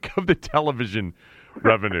stake of the television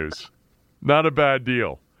revenues. Not a bad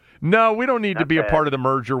deal. No, we don't need to be a part of the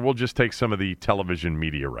merger. We'll just take some of the television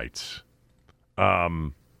media rights.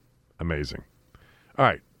 Amazing. All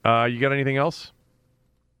right. You got anything else?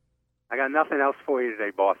 I got nothing else for you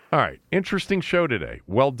today, boss. All right. Interesting show today.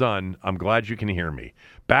 Well done. I'm glad you can hear me.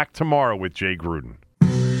 Back tomorrow with Jay Gruden.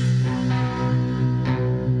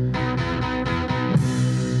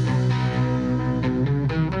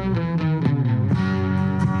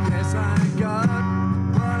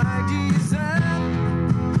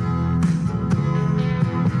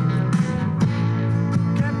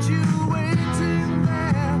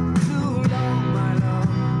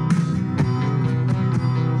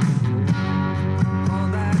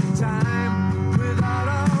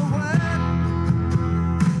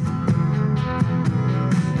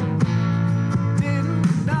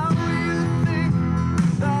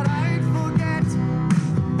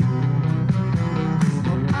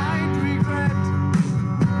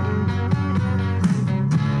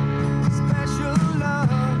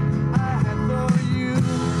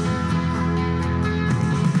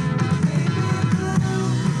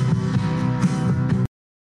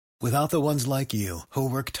 Without the ones like you, who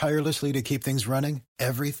work tirelessly to keep things running,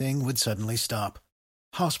 everything would suddenly stop.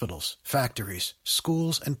 Hospitals, factories,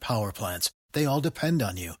 schools, and power plants, they all depend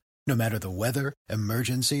on you. No matter the weather,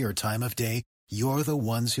 emergency, or time of day, you're the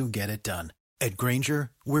ones who get it done. At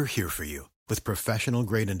Grainger, we're here for you with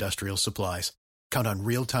professional-grade industrial supplies. Count on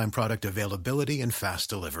real-time product availability and fast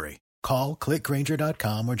delivery. Call, click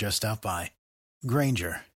Grainger.com, or just stop by.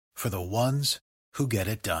 Grainger, for the ones who get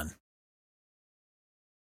it done.